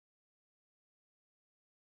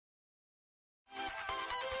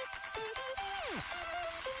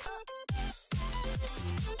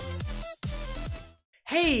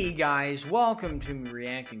Hey guys, welcome to me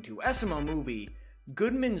reacting to SML Movie,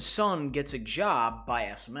 Goodman's son gets a job by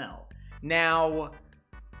SML. Now,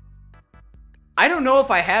 I don't know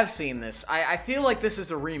if I have seen this. I feel like this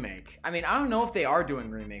is a remake. I mean, I don't know if they are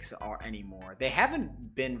doing remakes anymore. They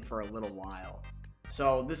haven't been for a little while.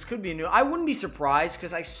 So this could be new. I wouldn't be surprised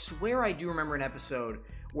because I swear I do remember an episode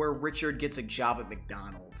where Richard gets a job at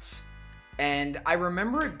McDonald's. And I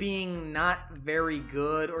remember it being not very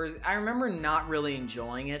good, or I remember not really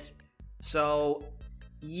enjoying it. So,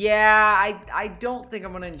 yeah, I don't think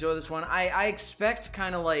I'm going to enjoy this one. I expect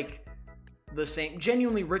kind of like the same.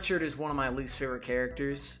 Genuinely, Richard is one of my least favorite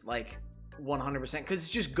characters, like 100%, because it's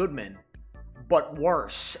just Goodman, but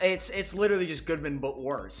worse. It's literally just Goodman, but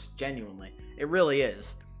worse, genuinely. It really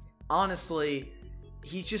is. Honestly,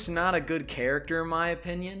 he's just not a good character in my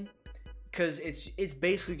opinion. Because it's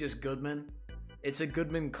basically just Goodman. It's a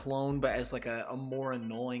Goodman clone, but as like a more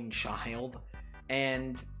annoying child.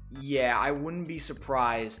 And yeah, I wouldn't be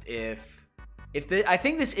surprised if I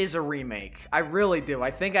think this is a remake. I really do. I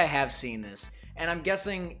think I have seen this, and I'm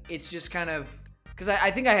guessing it's just kind of because I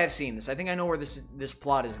think I have seen this. I think I know where this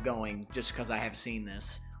plot is going just because I have seen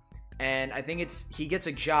this, and I think he gets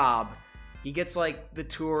a job. He gets like the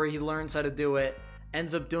tour. He learns how to do it.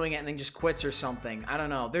 Ends up doing it and then just quits or something. I don't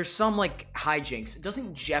know. There's some, like, hijinks.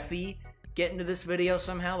 Doesn't Jeffy get into this video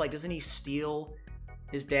somehow? Like, doesn't he steal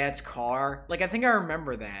his dad's car? Like, I think I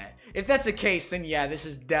remember that. If that's the case, then yeah, this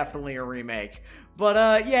is definitely a remake.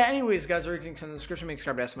 But, yeah, anyways, guys, everything's in the description. Make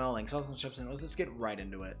subscribe to SML links. Also, chips in. Let's just get right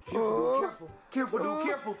into it. Careful, dude, careful. Careful, dude,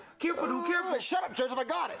 careful. Careful, dude, careful. Shut up, Joseph, I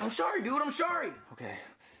got it. I'm sorry, dude, I'm sorry. Okay.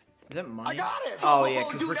 Is that money? I got it! Oh, yeah,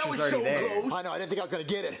 because dude, Richard's already there. close. I know, I didn't think I was gonna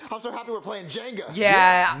get it. I'm so happy we're playing Jenga.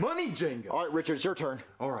 Yeah. Money Jenga. All right, Richard, it's your turn.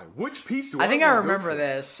 All right, which piece do I think I wanna go remember for?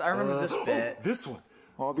 this. I remember this bit. This one.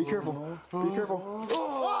 Oh, be careful. Be careful.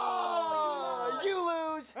 Oh,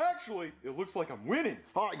 you lose! Actually, it looks like I'm winning.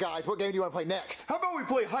 All right, guys, what game do you want to play next? How about we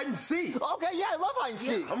play hide and seek? Okay, yeah, I love hide and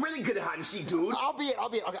seek. I'm really good at hide and seek, dude. I'll be it.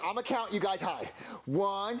 Okay, I'm gonna count, you guys hide.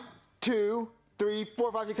 1, 2, 3,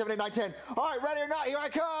 4, 5, 6, 7, 8, 9, 10. All right, ready or not, here I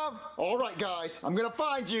come. All right, guys, I'm gonna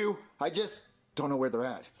find you. I just don't know where they're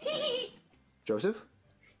at. Joseph,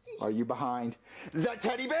 are you behind that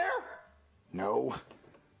teddy bear? No.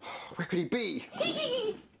 Where could he be?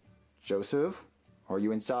 Joseph, are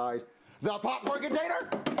you inside the popcorn container?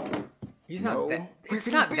 He's not No. that. Where It's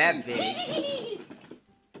could not he that be? big.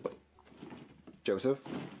 Joseph,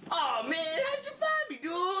 Oh, man, how'd you find me,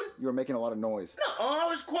 dude? you were making a lot of noise. No, I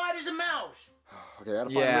was quiet as a mouse. Okay, I gotta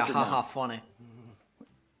find Yeah, Richard haha, now. funny.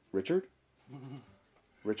 Richard?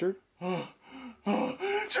 Richard?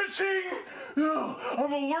 Cha-ching!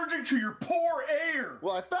 I'm allergic to your poor air.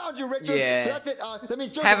 Well, I found you, Richard. Yeah. So that's it. That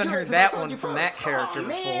means Joseph, Haven't you're heard it, 'cause that I found one you from first. that character Aw,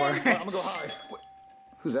 man. before. I'm gonna go hide.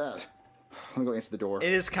 Who's that? Let me go answer the door.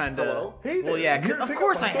 It is kind of. Hello? Hey Well, there. yeah, I'm here to of pick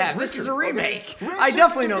course up I my son, have. This is a Richard. remake. Okay. I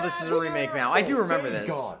definitely know Richard, this is a remake now. I do remember Thank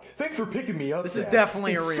this. God. Thanks for picking me up. This is Dad.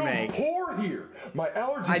 definitely a It's remake. So poor here. My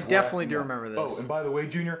allergies. I were definitely acting do up. remember this. Oh, and by the way,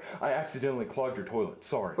 Junior, I accidentally clogged your toilet.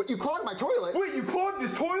 Sorry. But you clogged my toilet. Wait, you clogged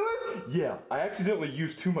his toilet? Yeah, I accidentally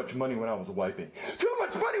used too much money when I was wiping. Too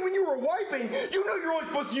much money when you were wiping? You know you're only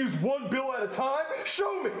supposed to use one bill at a time?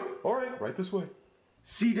 Show me. All right, right this way.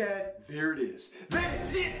 See, Dad? There it is. That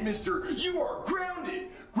is it, mister. You are grounded.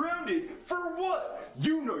 Grounded for what?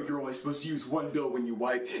 You know you're only supposed to use one bill when you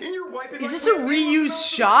wipe, and you're wiping. Is like this a grandma reused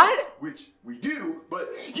stuff. shot? Which we do, but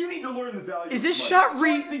you need to learn the value. Is of this money. shot So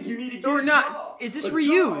I think you need to get or a not? job. Is this A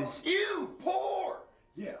reused? job. You poor.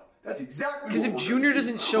 Yeah. That's exactly. Because if what we're Junior gonna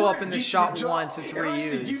doesn't do. show We're up in gonna this get you a shot job, once, it's and I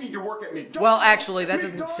think you reused. need to work at McDonald's. Well, actually, that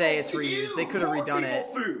doesn't say it's McDonald's, reused. They you could have poor redone it.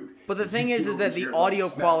 people food. But the thing You is get that over the here and audio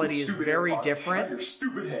smack quality your is stupid very AirPods out of different. your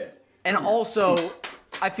stupid head. And also,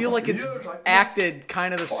 I feel like it's Yeah, like that. acted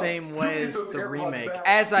kind of the All right, same you way get as those the AirPods remake. back,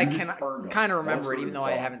 As I you can just earned them. kind of remember That's it, even really though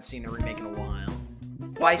I fun. haven't seen a remake in a while.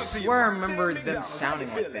 But I swear I remember them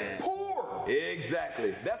sounding like that. Poor.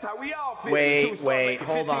 Exactly. That's how we all feel. Wait, Start wait, making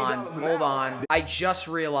hold on, $15 an hold hour. on. I just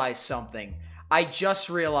realized something.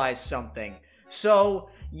 So,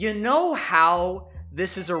 you know how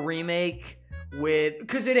this is a remake with...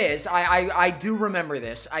 Because it is. I do remember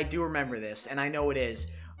this. And I know it is.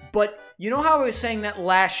 But you know how I was saying that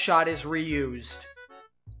last shot is reused?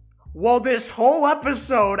 Well, this whole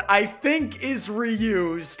episode, I think, is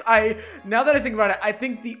reused. Now that I think about it, I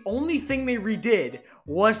think the only thing they redid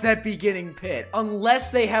was that beginning pit.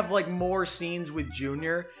 Unless they have, like, more scenes with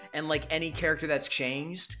Junior and, like, any character that's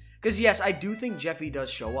changed. Because, yes, I do think Jeffy does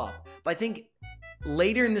show up. But I think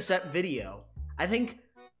later in this video, I think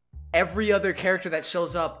every other character that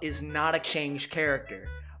shows up is not a changed character.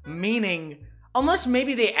 Meaning, Unless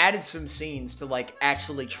maybe they added some scenes to, like,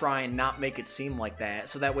 actually try and not make it seem like that,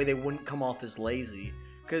 so that way they wouldn't come off as lazy.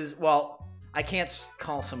 Because, well, I can't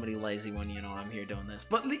call somebody lazy when, you know, I'm here doing this.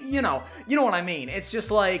 But, you know what I mean. It's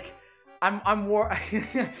just like, I'm more...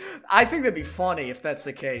 I think that'd be funny if that's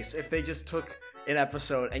the case. If they just took an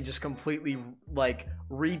episode and just completely, like,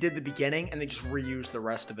 redid the beginning and they just reused the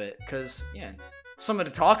rest of it. Because, yeah... something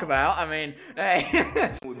to talk about. I mean,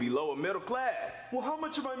 hey. Would be lower middle class. Well, how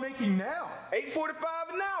much am I making now?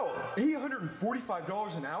 $8.45 an hour.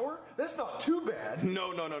 $845 an hour? That's not too bad.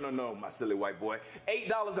 No, my silly white boy.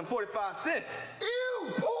 $8.45.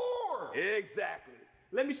 Ew, poor! Exactly.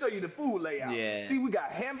 Let me show you the food layout. Yeah. See, we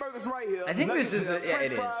got hamburgers right here. I think this is French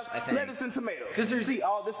it is. fries, I think. lettuce and tomatoes. Because there's, see,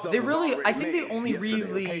 all this stuff they was really, already I think they made only yesterday,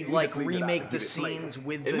 really okay? We like just leave it out remake to the get it flavored. scenes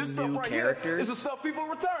with And the this stuff new right here characters. is the stuff people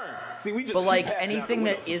return. See, we just But like pass out anything the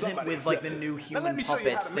that window to isn't somebody with like the accept new it. Now, human let me show you how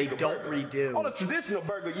puppets, to they make a don't burger. redo. On a traditional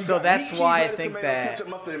burger, you So got that's meat, cheese, why I lettuce, think tomatoes, that- ketchup,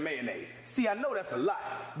 mustard, and mayonnaise. See, I know that's a lot,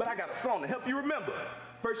 but I got a song to help you remember.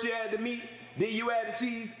 First you add the meat, then you add the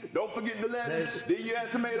cheese, don't forget the lettuce, then you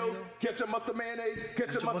add tomatoes, ketchup, mustard, mayonnaise,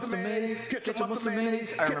 ketchup, mustard, mayonnaise, ketchup, mustard,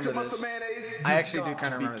 mayonnaise, I remember ketchup, mustard, this. mayonnaise. I actually do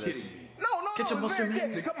kind of remember this. No, Ketchup, it's mustard, very catchy.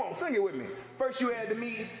 mayonnaise. Come on, sing it with me. First you add the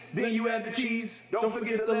meat, then you add the cheese, don't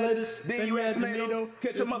forget the lettuce, then you add tomato,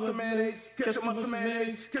 ketchup, mustard, mayonnaise, ketchup, mustard,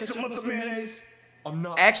 mayonnaise, ketchup, mustard, mayonnaise. I'm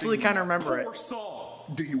not Actually singing kind of that remember it. poor song.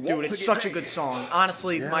 Do you want Dude, to it's get such a paid? good song.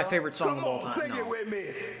 Honestly, my favorite song of Come all on, time. sing it No. with me.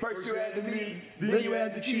 First you add the meat, then you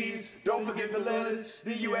add the cheese, don't forget the lettuce,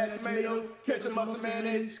 then you add tomato, ketchup, mustard,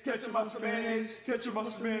 mayonnaise, ketchup, mustard, mayonnaise, ketchup,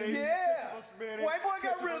 mustard, mayonnaise. Yeah, white boy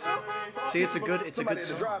got rhythm. See, it's a good Somebody at the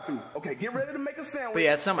song. drive-thru. Okay, get ready to make a sandwich. But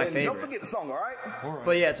yeah, it's not my and favorite. Don't forget the song, all right?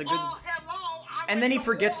 But yeah, it's a good. Hello, And then he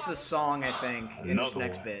forgets the song, I think, in this Another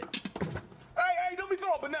next one. bit. Hey, don't be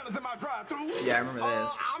throwing bananas in my drive-thru. Yeah, I remember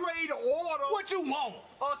this. I'm ready to order. What you want?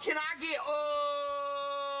 Can I get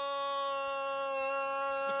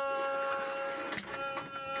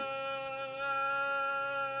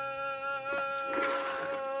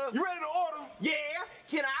You ready to order? Yeah,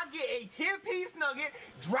 can I get a 10-piece nugget,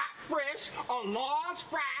 drop fresh, a large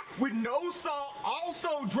fry with no salt,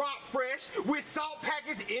 also drop fresh, with salt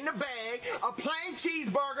packets in the bag, a plain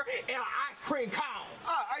cheeseburger, and an ice cream cone?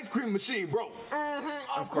 Ice cream machine broke.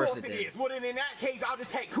 Of course course it it did. is. Well, then in that case, I'll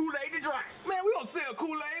just take Kool-Aid to drink. Man, we don't sell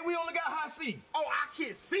Kool-Aid. We only got high C. Oh, I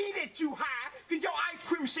can see that you high, because your ice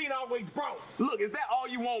cream machine always broke. Look, is that all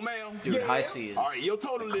you want, ma'am? Dude, Yeah. High C is All right, your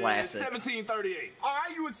total a is classic. $17.38. All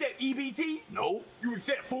right, you accept EBT? No. You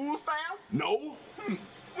accept food stamps? No. Well,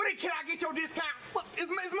 then can I get your discount? Look, it's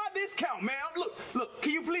my discount, ma'am. Look,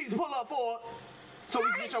 can you please pull up for it so we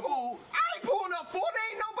can get your food? I ain't pulling up for it. There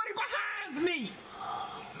ain't nobody behind me.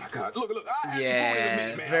 Oh my God, look, I have your food in a Yeah,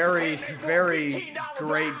 minute, ma'am. very, Okay, very $15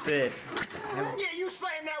 great off. bit. Yeah, you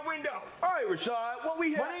slam that window. All right, Rashad, what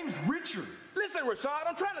we have? My name's Richard. Listen, Rashad,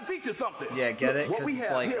 I'm trying to teach you something. Yeah, get it? What 'Cause we it's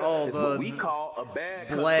have like, here oh, is the what we call a bad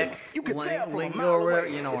black customer. You can tell from a lingo mile or whatever.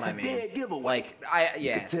 away. You know what It's I a mean? dead giveaway. Like, You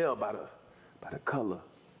yeah. can tell by the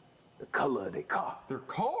color of their car. Their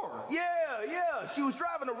car? Yeah, she was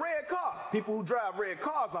driving a red car. People who drive red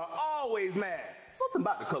cars are always mad. Something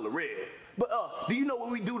about the color red. But do you know what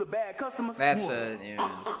we do to bad customers? That's a.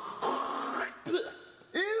 Yeah.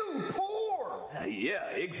 Ew, poor! Yeah,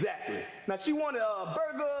 exactly. Now she wanted a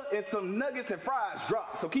burger and some nuggets and fries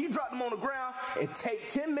dropped. So can you drop them on the ground and take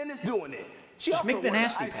 10 minutes doing it? She Just also make the wanted an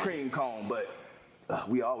nasty ice pack. cream cone, but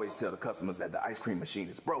we always tell the customers that the ice cream machine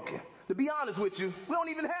is broken. To be honest with you, we don't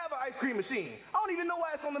even have an ice cream machine. I don't even know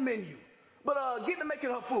why it's on the menu. But get to making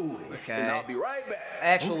her food, Okay. and I'll be right back.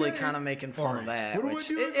 Actually, Okay. kind of making fun of that, What do I which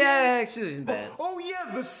do yeah, again? actually isn't bad. Oh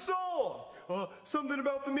yeah, the song. Something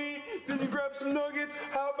about the meat, then you grab some nuggets,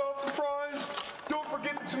 how about some fries? Don't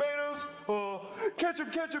forget the tomatoes.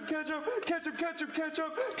 Ketchup, ketchup, ketchup, ketchup, ketchup,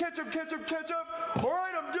 ketchup, ketchup, ketchup, ketchup. All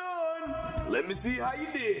right, I'm done. Let me see how you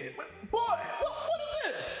did. Boy, what is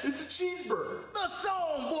this? It's a cheeseburger. The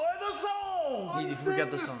song, boy, the song. He I forgot sang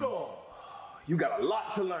the song. You got a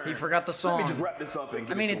lot to learn. He forgot the Let song. me just wrap this up and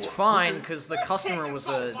get I mean, it to it's her. fine because the customer was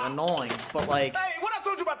annoying, but like, Hey, what I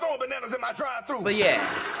told you about throwing bananas in my drive-thru? but yeah,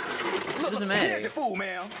 Look, doesn't Here's matter. your food,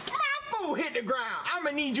 ma'am. My food hit the ground. I'm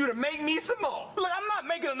gonna need you to make me some more. Look, I'm not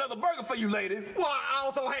making another burger for you, lady. Well, I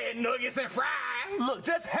also had nuggets and fries. Look,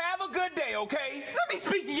 just have a good day, okay? Let me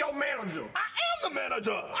speak to your manager. I am the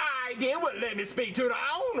manager. All right, then, well, let me speak to the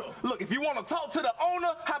owner. Look, if you want to talk to the owner,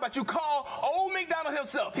 how about you call old McDonald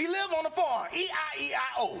himself? He lives on the farm.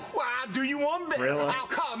 E-I-E-I-O. Well, I'll do you one better. Really? I'll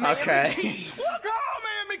call Man Okay. McCheese. Well, call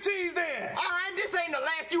man McCheese then. All right, this ain't the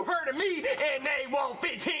last you heard of me, and they want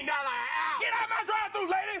 $15 an hour. Get out my drive-thru,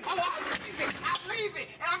 lady. Oh, I'll leave it,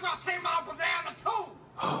 and I'm gonna take my uncle down the tube.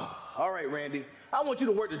 All right, Randy. I want you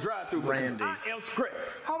to work the drive-thru because Randy. I am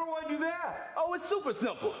stressed. How do I do that? Oh, it's super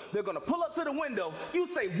simple. They're gonna pull up to the window. You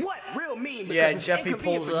say what real mean because Yeah, it's Jeffy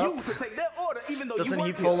inconvenient pulls for up. you to take their order even though Doesn't you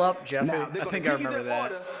he work pull here. up, Jeffy? Now, I they're think gonna I give you remember their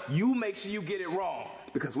that. order. You make sure you get it wrong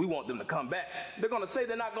because we want them to come back. They're gonna say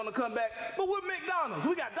they're not gonna come back, but we're McDonald's.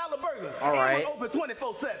 We got dollar burgers. All right. And we're open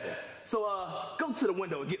 24/7. So go to the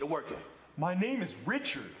window and get to working. My name is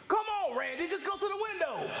Richard. Come on, Randy, just go to the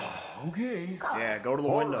window. Okay. Yeah, go to the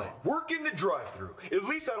All window. right, work in the drive-thru. At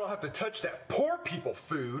least I don't have to touch that poor people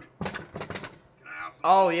food.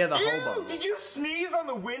 Oh, yeah, the Ew, hobo. did you sneeze on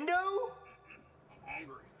the window? I'm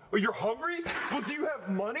hungry. Oh, you're hungry? Well, do you have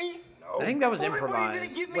money? No. I think that was Well, then what are you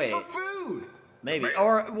improvised. gonna give me Wait, for food? maybe.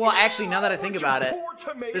 Or, well, actually, now that I think about it,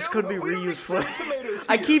 this could be reused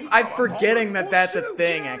footage. I'm forgetting that that's a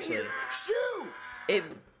thing, actually. Shoot!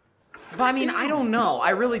 But I mean, I don't know. I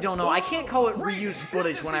really don't know. I can't call it reused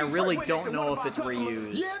footage when I really don't know if it's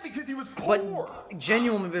reused. Yeah, because he was poor. But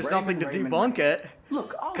genuinely, there's nothing to debunk it.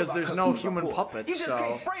 Look, Because there's no human puppets, You just so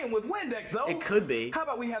can't spray them with Windex, though. it could be. How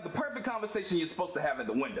about we have the perfect conversation you're supposed to have at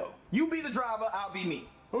the window? You be the driver, I'll be me.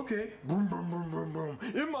 Okay. Boom, boom, boom, boom, boom.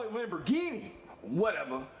 In my Lamborghini.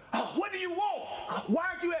 Whatever. What do you want? Why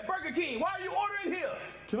aren't you at Burger King? Why are you ordering here?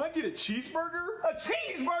 Can I get a cheeseburger? A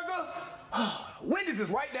cheeseburger? Wendy's is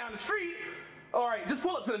right down the street. All right, just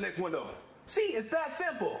pull up to the next window. See, it's that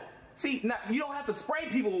simple. See, now you don't have to spray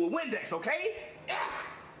people with Windex, okay?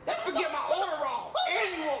 Let's forget my order wrong.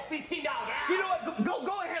 And you want $15 an hour. You know what?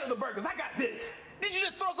 Go and handle the burgers. I got this. Did you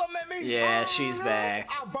just throw something at me? Yeah, she's back.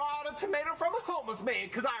 I borrowed a tomato from a homeless man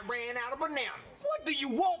because I ran out of bananas. What do you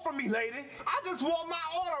want from me, lady? I just want my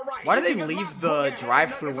order right. Why do they Because my leave the burger had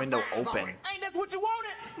drive-thru nuggets of window fries on open? it. Ain't that what you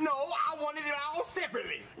wanted? No, I wanted it all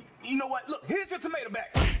separately. You know what? Look, here's your tomato back.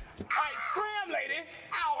 All right, scram, lady.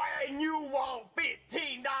 Oh, and you want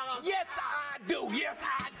 $15? Yes, I do. Yes,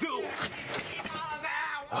 I do.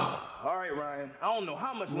 All right, Ryan. I don't know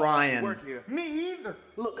how much longer Ryan. you work here. Me either.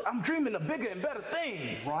 Look, I'm dreaming of bigger and better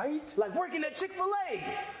things. Right? Like working at Chick-fil-A.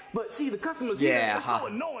 But see, the customers Yeah, here are so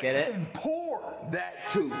annoying. get it? And poor. That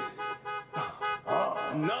too.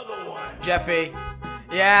 Another one. Jeffy.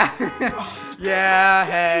 Yeah. Yeah,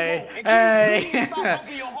 hey. Hey.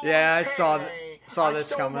 Yeah, I saw this I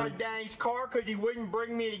stole coming. my daddy's car because he wouldn't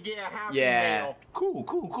bring me to get a Happy Yeah. Meal.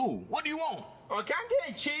 Cool. What do you want? Can I get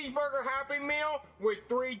a cheeseburger Happy Meal with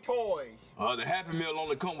 3 toys? The Happy Meal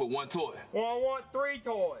only come with one toy. Well, I want 3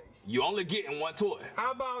 toys. You only getting one toy.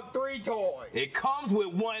 How about 3 toys? It comes with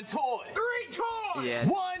one toy. 3 toys! Yeah.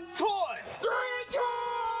 One toy. 3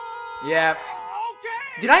 toys! Yeah.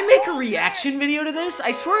 Okay. Did I make a reaction video to this?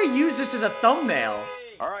 I swear I used this as a thumbnail.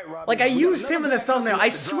 All right, Robbie. Like, I We got used him in the another thumbnail. I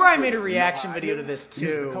backup swear I made a drive-thru. reaction No, video I to this Is the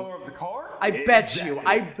too. color of the car? I bet you The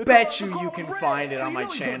color of the you car can was find red, it so on my you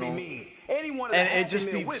know he's gonna be channel. mean. And he wanted a And it'd Happy just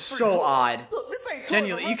Meal be with 3 so toys. odd. Look, this ain't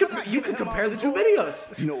Genuinely, toys, you I'm not could giving him compare the my 2 toy.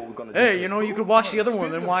 videos. You know what we're gonna do? Hey, to you this know, you food? could watch the other Spin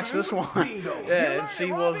one, then the watch food. this one. Bingo. Yeah, You and learned see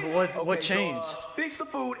it, what Robbie? what Okay, changed. So, fix the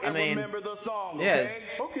food and mean, remember the song, yeah. okay?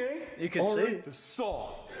 Okay. You can All see. right, the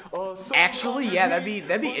song. Actually, yeah, that'd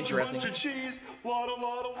be interesting. Bunch of cheese, lot of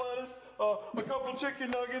lettuce, a couple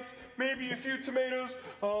chicken nuggets, maybe a few tomatoes,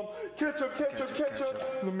 ketchup,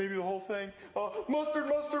 and then maybe the whole thing. Mustard.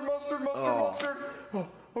 Oh,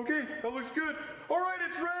 okay, that looks good. All right,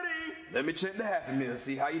 it's ready. Let me check the Happy Meal and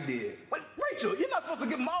see how you did. Wait, Rachel, you're not supposed to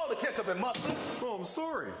give them all the ketchup and mustard. Oh, I'm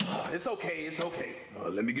sorry. It's okay.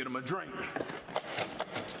 Let me get him a drink.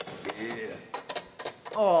 Yeah.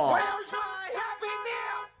 Oh, Where's my Happy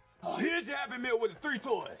Meal? Oh, here's your Happy Meal with the 3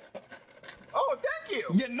 toys. Oh, thank you.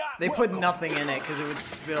 You're not they put welcome. nothing in it because it would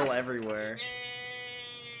spill everywhere.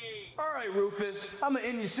 All right, Rufus. I'm gonna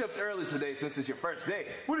end your shift early today since it's your first day.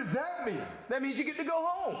 What does that mean? That means you get to go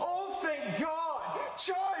home. Oh, thank God!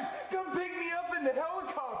 Chives, come pick me up in the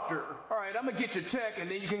helicopter. All right, I'm gonna get your check and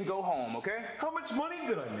then you can go home, okay? How much money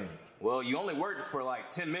did I make? Well, you only worked for like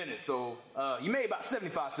 10 minutes, so you made about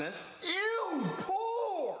 75 cents. Ew,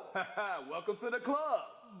 poor! Welcome to the club.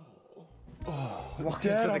 Welcome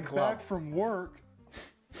Dad, to the I'm club. back from work.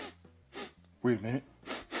 Wait a minute.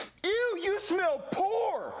 Ew, you smell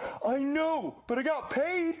poor! I know, but I got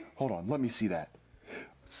paid. Hold on, let me see that.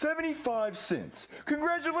 75 cents.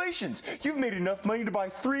 Congratulations! You've made enough money to buy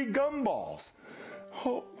 3 gumballs.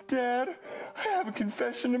 Oh, Dad, I have a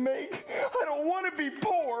confession to make. I don't want to be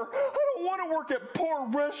poor. I don't want to work at poor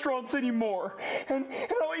restaurants anymore. And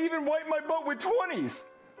I'll even wipe my butt with 20s.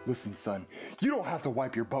 Listen, son, you don't have to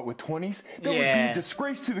wipe your butt with 20s. That would be Yeah. a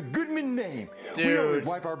disgrace to the Goodman name. We Dude. only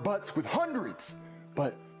wipe our butts with hundreds.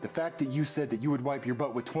 But the fact that you said that you would wipe your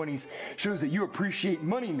butt with 20s shows that you appreciate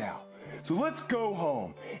money now. So let's go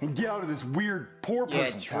home and get out of this weird poor Yeah,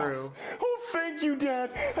 person's true. house. Oh, Thank you,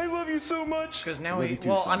 Dad. I love you so much. Because now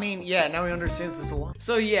I mean, yeah, now he understands it's a lot.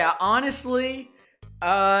 So yeah, honestly,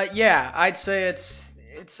 yeah, I'd say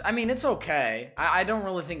I mean, it's okay. I don't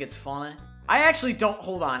really think it's funny. I actually don't,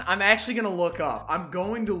 hold on. I'm actually gonna look up. I'm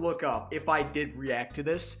going to look up if I did react to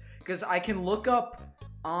this. Because I can look up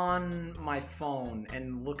on my phone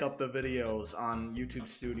and look up the videos on YouTube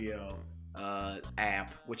Studio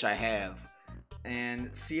app, which I have,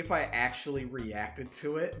 and see if I actually reacted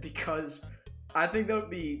to it, because I think that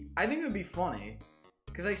would be funny,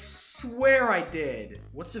 because I swear I did.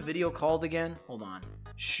 What's the video called again? Hold on.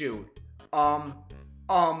 Shoot. Hold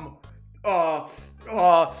on.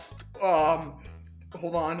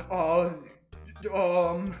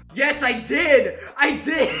 Yes, I did! I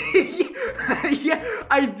did! Yeah,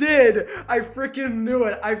 I did! I freaking knew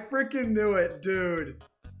it. I freaking knew it, dude.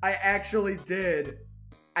 I actually did.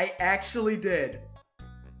 I actually did.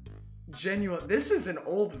 Genuine. This is an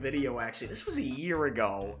old video, actually. This was a year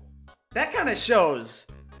ago. That kind of shows.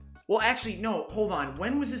 Well, actually, no, hold on.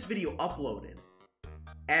 When was this video uploaded?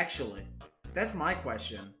 Actually, that's my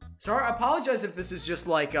question. Sorry, I apologize if this is just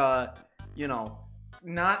like, you know,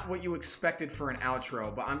 not what you expected for an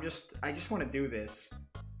outro, but I just want to do this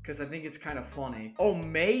because I think it's kind of funny. Oh,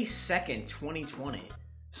 May 2nd, 2020.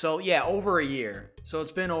 So yeah, over a year. So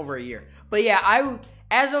it's been over a year. But yeah,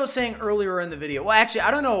 as I was saying earlier in the video, well, actually, I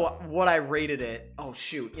don't know what I rated it. Oh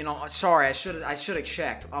shoot, you know, sorry, I should have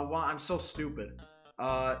checked. Well, I'm so stupid.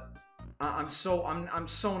 I'm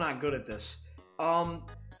so not good at this.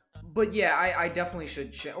 But yeah, I definitely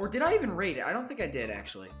should check. Or did I even rate it? I don't think I did,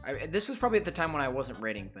 actually. This was probably at the time when I wasn't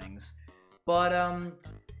rating things. But,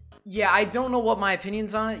 yeah, I don't know what my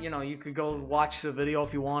opinion's on it. You know, you could go watch the video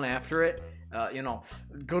if you want after it. You know,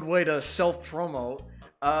 good way to self-promote.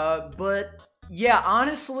 But, yeah,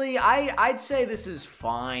 honestly, I'd say this is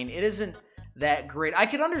fine. It isn't that great. I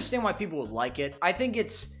could understand why people would like it. I think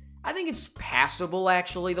it's passable,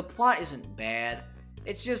 actually. The plot isn't bad.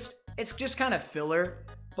 It's just kind of filler.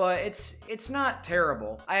 But it's not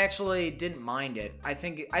terrible. I actually didn't mind it. I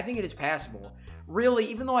think it is passable. Really,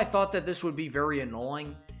 even though I thought that this would be very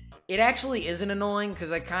annoying, it actually isn't annoying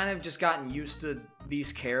because I kind of just gotten used to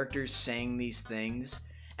these characters saying these things.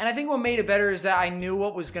 And I think what made it better is that I knew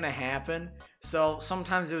what was going to happen. So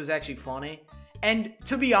sometimes it was actually funny. And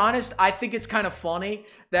to be honest, I think it's kind of funny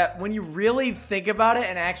that when you really think about it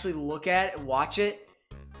and actually look at it and watch it,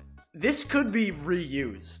 this could be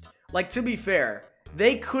reused. Like, to be fair,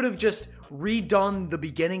 they could have just redone the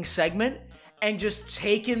beginning segment and just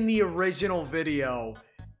taken the original video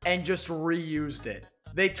and just reused it.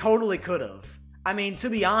 They totally could have. I mean, to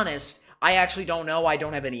be honest, I actually don't know. I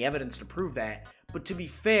don't have any evidence to prove that. But to be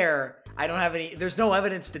fair, there's no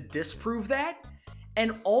evidence to disprove that.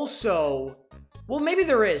 And also, well, maybe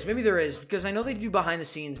there is, because I know they do behind the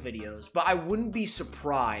scenes videos, but I wouldn't be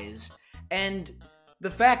surprised. And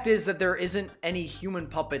the fact is that there isn't any human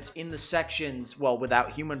puppets in the sections, well, without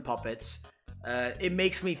human puppets. It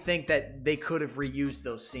makes me think that they could have reused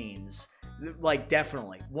those scenes. Like,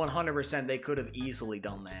 definitely. 100% they could have easily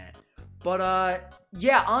done that. But,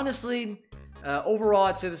 yeah, honestly, overall,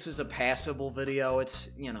 I'd say this is a passable video. It's,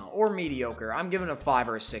 you know, or mediocre. I'm giving it a 5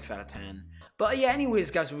 or a 6 out of 10. But, yeah, anyways,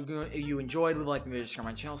 guys, if you enjoyed, leave a like, the video, subscribe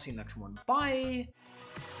to my channel. See you next one. Bye!